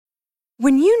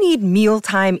When you need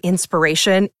mealtime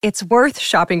inspiration, it's worth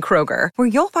shopping Kroger, where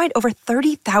you'll find over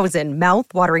 30,000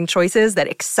 mouth-watering choices that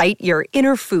excite your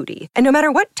inner foodie. And no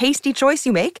matter what tasty choice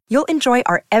you make, you'll enjoy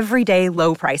our everyday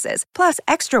low prices, plus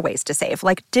extra ways to save,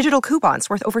 like digital coupons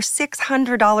worth over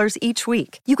 $600 each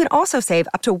week. You can also save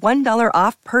up to $1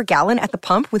 off per gallon at the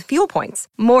pump with fuel points.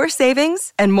 More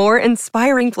savings and more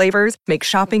inspiring flavors make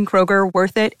shopping Kroger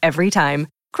worth it every time.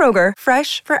 Kroger,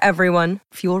 fresh for everyone.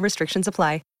 Fuel restrictions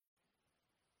apply.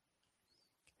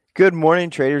 Good morning,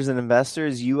 traders and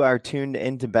investors. You are tuned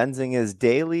into Benzinga's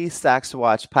daily Stocks to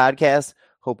Watch podcast.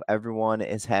 Hope everyone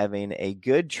is having a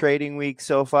good trading week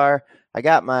so far. I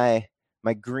got my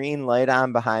green light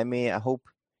on behind me. I hope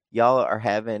y'all are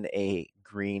having a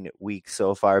green week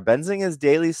so far. Benzinga's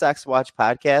daily Stocks to Watch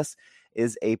podcast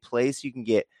is a place you can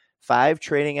get 5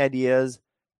 trading ideas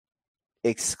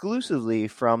exclusively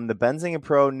from the Benzinga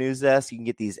Pro news desk. You can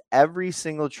get these every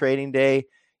single trading day.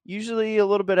 Usually a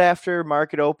little bit after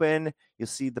market open, you'll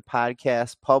see the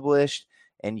podcast published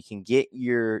and you can get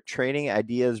your trading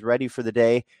ideas ready for the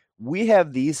day. We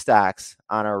have these stocks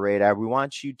on our radar. We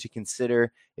want you to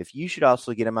consider if you should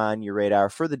also get them on your radar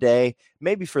for the day,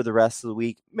 maybe for the rest of the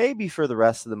week, maybe for the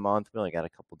rest of the month. We only got a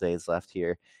couple days left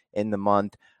here in the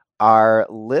month. Our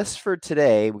list for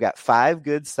today, we got 5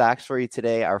 good stocks for you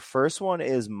today. Our first one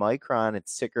is Micron.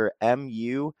 It's ticker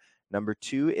MU. Number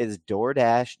 2 is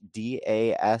DoorDash,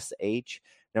 DASH.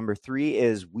 Number 3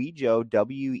 is Wejo,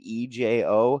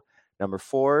 WEJO. Number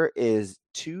 4 is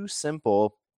Too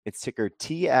Simple. It's ticker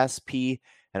TSP.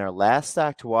 And our last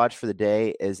stock to watch for the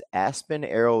day is Aspen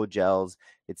Aerogels.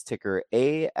 It's ticker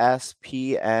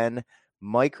ASPN.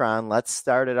 Micron, let's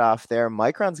start it off there.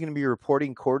 Micron's going to be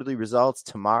reporting quarterly results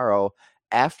tomorrow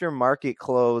after market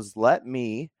close. Let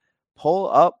me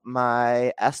pull up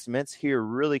my estimates here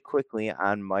really quickly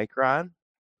on Micron.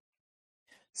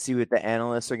 See what the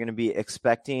analysts are going to be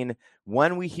expecting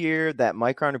when we hear that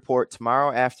Micron report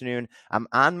tomorrow afternoon. I'm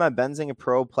on my Benzinga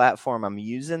Pro platform. I'm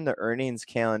using the earnings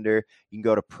calendar. You can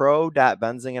go to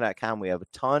pro.benzinga.com. We have a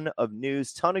ton of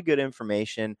news, ton of good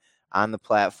information on the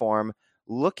platform.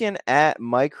 Looking at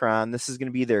Micron, this is going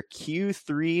to be their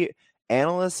Q3.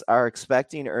 Analysts are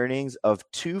expecting earnings of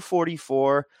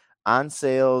 $244 on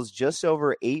sales, just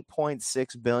over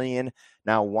 $8.6 billion.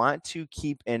 Now, want to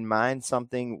keep in mind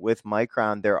something with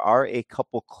Micron. There are a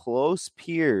couple close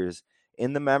peers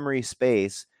in the memory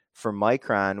space for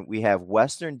Micron. We have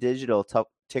Western Digital,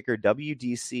 ticker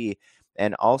WDC,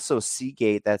 and also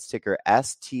Seagate, that's ticker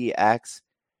STX.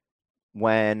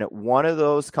 When one of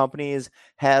those companies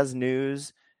has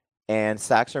news and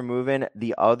stocks are moving,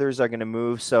 the others are going to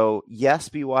move. So yes,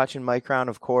 be watching Micron,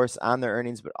 of course, on their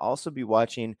earnings, but also be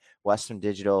watching Western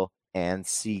Digital and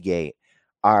Seagate.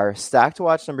 Our stock to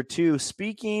watch number 2,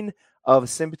 speaking of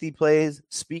sympathy plays,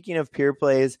 speaking of peer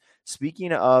plays,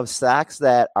 speaking of stocks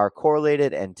that are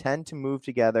correlated and tend to move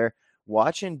together,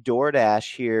 watching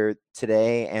DoorDash here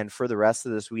today and for the rest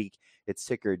of this week. It's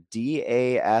ticker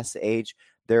DASH.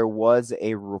 There was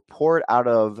a report out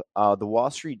of the Wall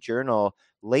Street Journal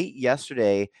late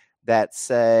yesterday that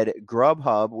said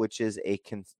Grubhub, which is a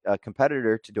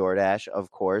competitor to DoorDash,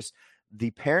 of course, the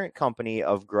parent company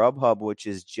of Grubhub, which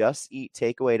is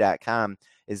JustEatTakeaway.com,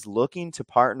 is looking to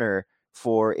partner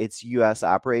for its U.S.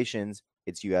 operations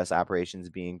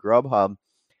being Grubhub.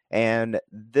 And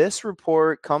this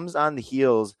report comes on the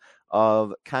heels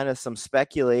of kind of some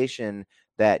speculation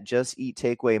that Just Eat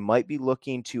Takeaway might be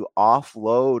looking to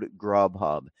offload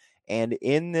Grubhub. And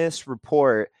in this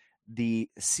report, the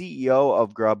CEO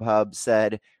of Grubhub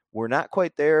said, we're not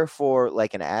quite there for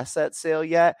like an asset sale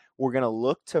yet. We're going to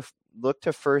look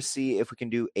to first see if we can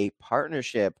do a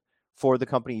partnership for the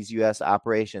company's U.S.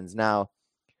 operations. Now,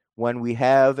 when we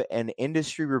have an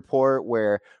industry report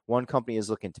where one company is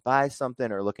looking to buy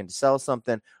something or looking to sell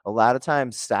something, a lot of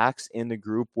times stocks in the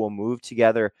group will move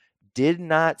together. Did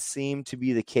not seem to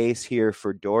be the case here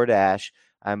for DoorDash.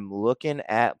 I'm pulling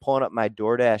up my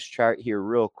DoorDash chart here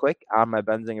real quick on my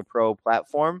Benzinga Pro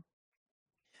platform.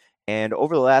 And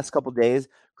over the last couple of days,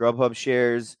 Grubhub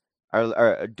shares,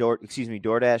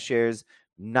 DoorDash shares,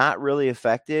 not really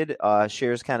affected.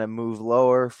 Shares kind of move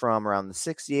lower from around the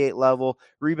 68 level,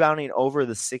 rebounding over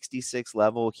the 66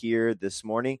 level here this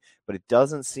morning. But it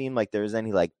doesn't seem like there's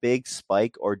any like big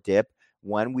spike or dip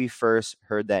when we first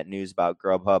heard that news about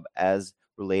Grubhub as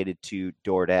related to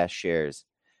DoorDash shares.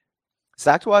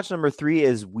 Stock to watch number 3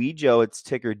 is Wejo. It's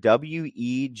ticker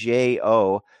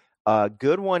WEJO.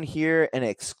 Good one here, an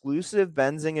exclusive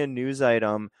Benzinga news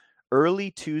item.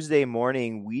 Early Tuesday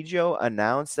morning, Wejo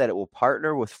announced that it will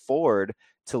partner with Ford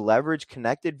to leverage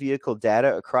connected vehicle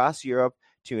data across Europe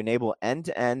to enable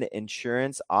end-to-end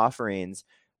insurance offerings.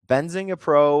 Benzinga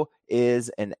Pro is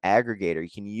an aggregator. You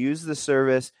can use the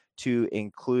service to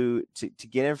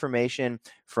get information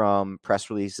from press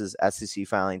releases, SEC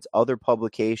filings, other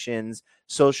publications,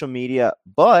 social media,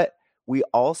 but we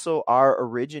also are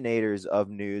originators of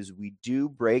news. We do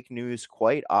break news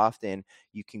quite often.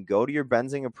 You can go to your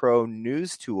Benzinga Pro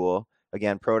news tool,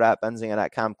 again,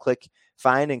 pro.benzinga.com,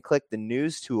 find and click the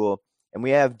news tool, and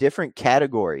we have different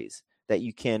categories that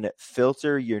you can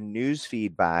filter your news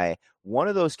feed by. One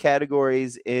of those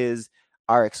categories is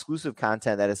our exclusive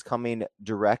content that is coming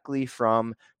directly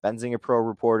from Benzinga Pro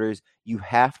reporters. You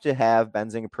have to have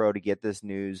Benzinga Pro to get this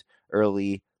news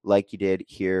early, like you did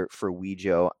here for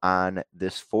Wejo on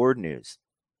this Ford news.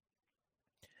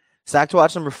 Stock to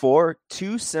watch number 4,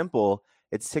 Too Simple.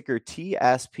 It's ticker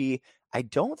TSP. I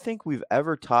don't think we've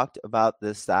ever talked about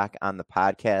this stock on the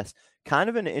podcast. Kind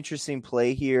of an interesting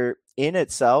play here in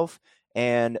itself,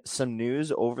 and some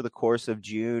news over the course of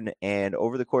June and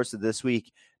over the course of this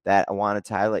week that I wanted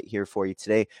to highlight here for you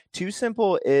today. Too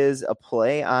Simple is a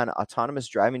play on autonomous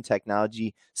driving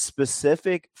technology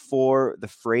specific for the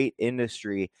freight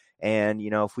industry. And,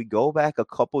 if we go back a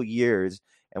couple years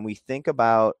and we think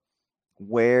about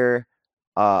where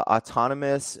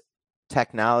autonomous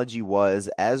technology was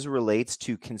as relates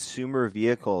to consumer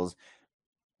vehicles,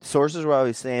 sources were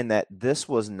always saying that this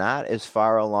was not as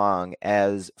far along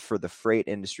as for the freight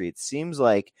industry. It seems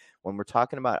like when we're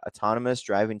talking about autonomous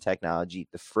driving technology,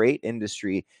 the freight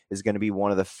industry is going to be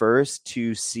one of the first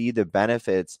to see the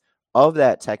benefits of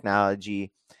that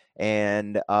technology.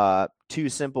 And Too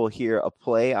Simple here, a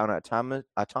play on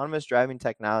autonomous driving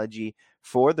technology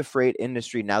for the freight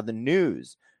industry. Now, the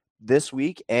news this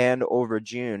week and over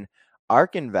June,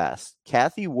 ARK Invest,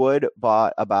 Cathie Wood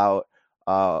bought about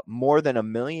more than $1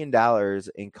 million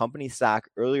in company stock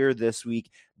earlier this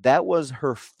week. That was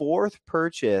her 4th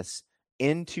purchase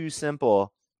in Too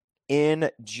Simple in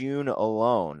June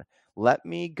alone. Let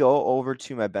me go over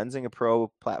to my Benzinga Pro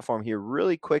platform here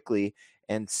really quickly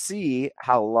and see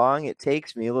how long it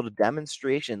takes me, a little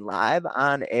demonstration live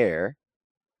on air,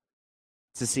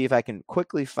 to see if I can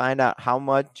quickly find out how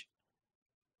much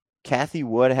Cathie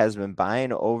Wood has been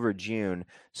buying over June.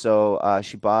 So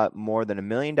she bought more than $1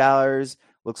 million,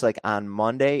 looks like on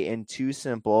Monday in Too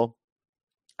Simple.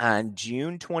 On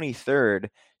June 23rd,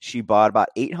 she bought about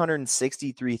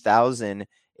 $863,000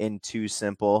 in Too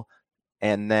Simple.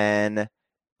 And then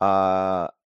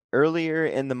earlier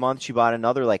in the month, she bought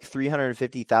another like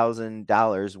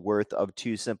 $350,000 worth of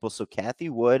Too Simple. So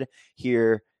Cathie Wood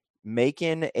here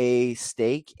making a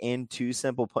stake in Too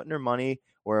Simple, putting her money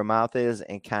where her mouth is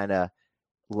and kind of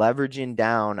leveraging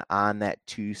down on that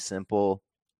Too Simple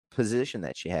position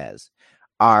that she has.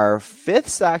 Our 5th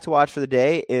stock to watch for the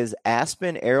day is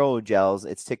Aspen Aerogels.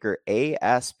 It's ticker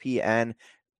ASPN.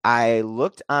 I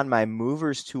looked on my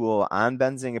movers tool on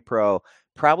Benzinga Pro,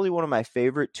 probably one of my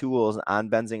favorite tools on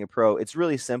Benzinga Pro. It's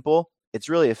really simple. It's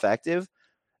really effective.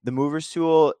 The movers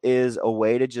tool is a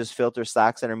way to just filter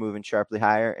stocks that are moving sharply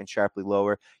higher and sharply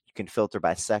lower. You can filter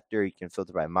by sector, you can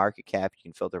filter by market cap, you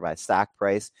can filter by stock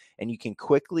price, and you can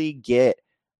quickly get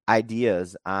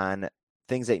ideas on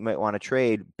things that you might want to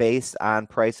trade based on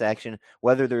price action,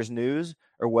 whether there's news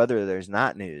or whether there's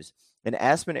not news. And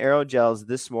Aspen Aerogels,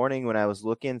 this morning when I was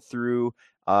looking through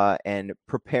and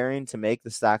preparing to make the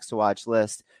stocks to watch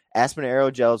list, Aspen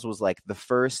Aerogels was like the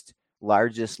first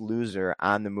largest loser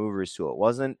on the movers tool. It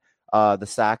wasn't the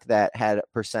stock that had a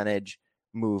percentage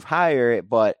move higher,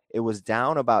 but it was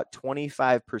down about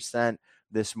 25%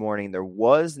 this morning. There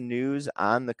was news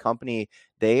on the company.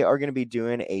 They are going to be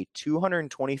doing a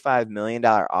 $225 million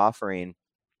offering.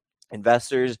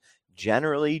 Investors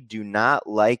generally do not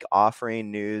like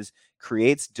offering news,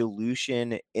 creates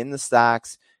dilution in the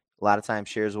stocks. A lot of times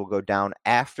shares will go down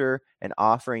after an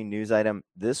offering news item.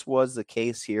 This was the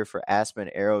case here for Aspen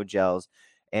Aerogels.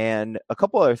 And a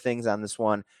couple other things on this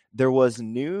one. There was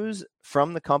news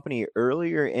from the company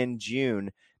earlier in June.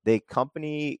 The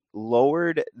company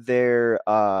lowered their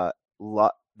bottom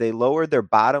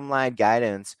line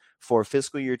guidance for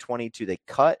fiscal year 22. They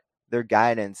cut their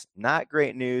guidance. Not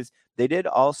great news. They did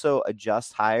also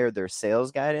adjust higher their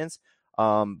sales guidance.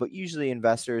 But usually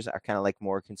investors are kind of like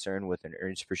more concerned with an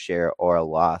earnings per share or a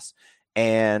loss.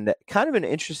 And kind of an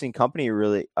interesting company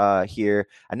really here.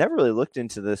 I never really looked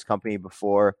into this company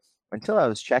before until I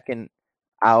was checking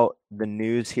out the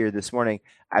news here this morning.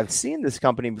 I've seen this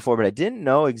company before, but I didn't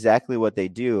know exactly what they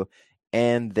do.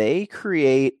 And they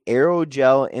create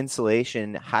aerogel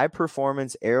insulation, high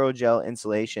performance aerogel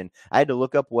insulation. I had to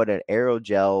look up what an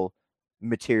aerogel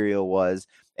material was.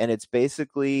 And it's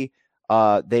basically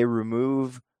they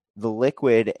remove the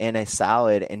liquid in a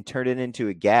solid and turn it into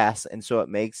a gas. And so it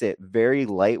makes it very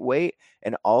lightweight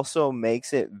and also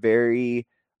makes it very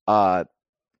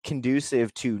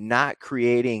conducive to not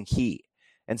creating heat.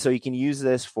 And so you can use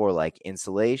this for like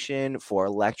insulation, for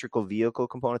electrical vehicle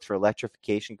components, for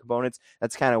electrification components.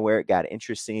 That's kind of where it got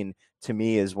interesting to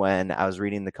me, is when I was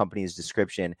reading the company's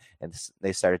description and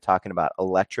they started talking about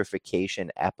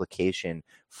electrification application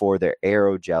for their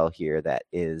aerogel here that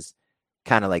is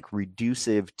kind of like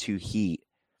reducive to heat.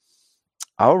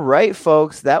 All right,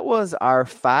 folks, that was our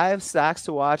 5 stocks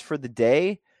to watch for the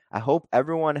day. I hope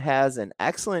everyone has an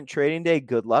excellent trading day.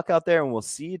 Good luck out there, and we'll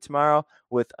see you tomorrow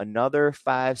with another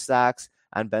 5 stocks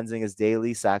on Benzinga's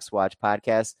Daily Stocks Watch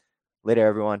podcast. Later,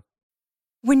 everyone.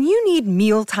 When you need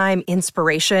mealtime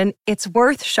inspiration, it's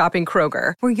worth shopping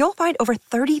Kroger, where you'll find over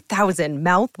 30,000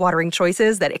 mouth-watering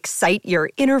choices that excite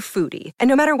your inner foodie. And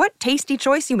no matter what tasty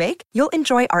choice you make, you'll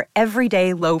enjoy our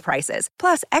everyday low prices,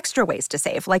 plus extra ways to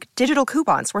save, like digital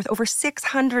coupons worth over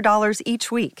 $600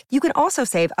 each week. You can also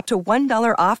save up to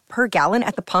 $1 off per gallon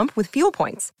at the pump with fuel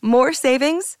points. More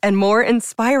savings and more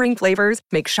inspiring flavors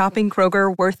make shopping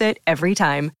Kroger worth it every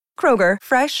time. Kroger,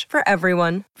 fresh for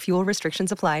everyone. Fuel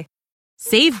restrictions apply.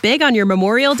 Save big on your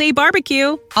Memorial Day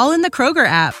barbecue, all in the Kroger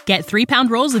app. Get 3-pound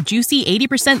rolls of juicy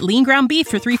 80% lean ground beef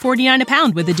for $3.49 a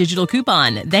pound with a digital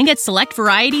coupon. Then get select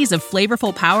varieties of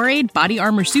flavorful Powerade, Body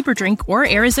Armor Super Drink, or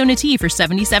Arizona tea for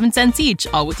 77 cents each,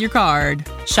 all with your card.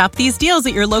 Shop these deals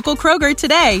at your local Kroger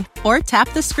today, or tap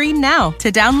the screen now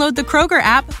to download the Kroger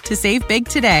app to save big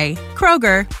today.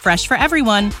 Kroger, fresh for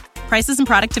everyone. Prices and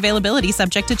product availability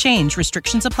subject to change.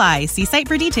 Restrictions apply. See site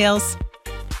for details.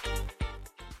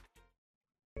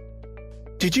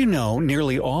 Did you know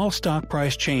nearly all stock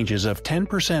price changes of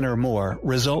 10% or more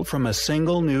result from a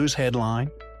single news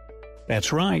headline?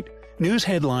 That's right. News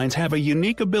headlines have a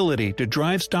unique ability to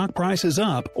drive stock prices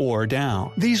up or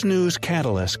down. These news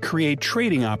catalysts create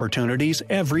trading opportunities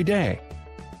every day.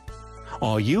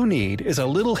 All you need is a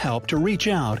little help to reach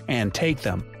out and take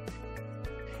them.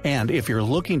 And if you're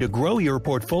looking to grow your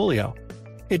portfolio,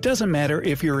 it doesn't matter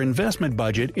if your investment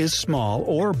budget is small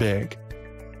or big.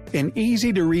 An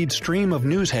easy-to-read stream of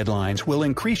news headlines will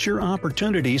increase your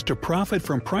opportunities to profit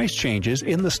from price changes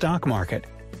in the stock market,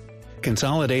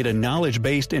 consolidate a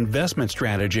knowledge-based investment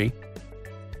strategy,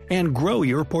 and grow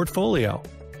your portfolio.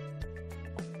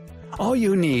 All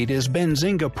you need is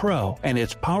Benzinga Pro and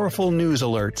its powerful news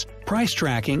alerts, price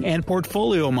tracking, and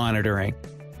portfolio monitoring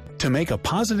to make a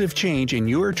positive change in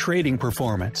your trading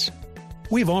performance.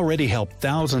 We've already helped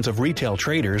thousands of retail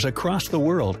traders across the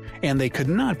world, and they could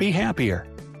not be happier.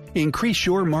 Increase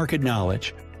your market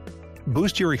knowledge,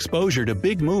 boost your exposure to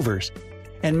big movers,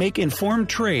 and make informed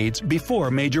trades before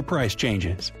major price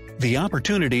changes. The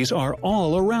opportunities are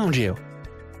all around you.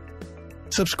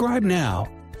 Subscribe now,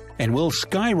 and we'll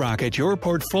skyrocket your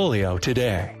portfolio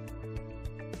today.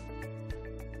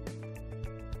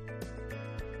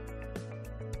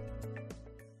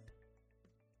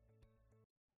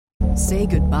 Say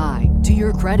goodbye to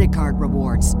your credit card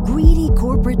rewards. Greedy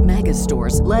corporate mega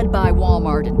stores, led by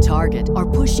Walmart and Target, are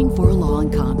pushing for a law in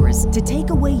Congress to take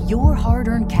away your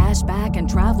hard-earned cash back and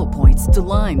travel points to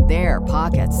line their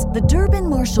pockets. The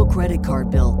Durbin-Marshall credit card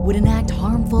bill would enact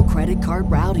harmful credit card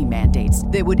routing mandates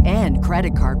that would end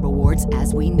credit card rewards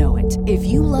as we know it. If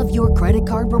you love your credit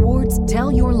card rewards,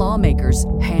 tell your lawmakers,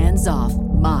 hands off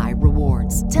my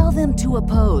rewards. Tell them to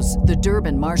oppose the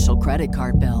Durbin-Marshall credit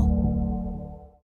card bill.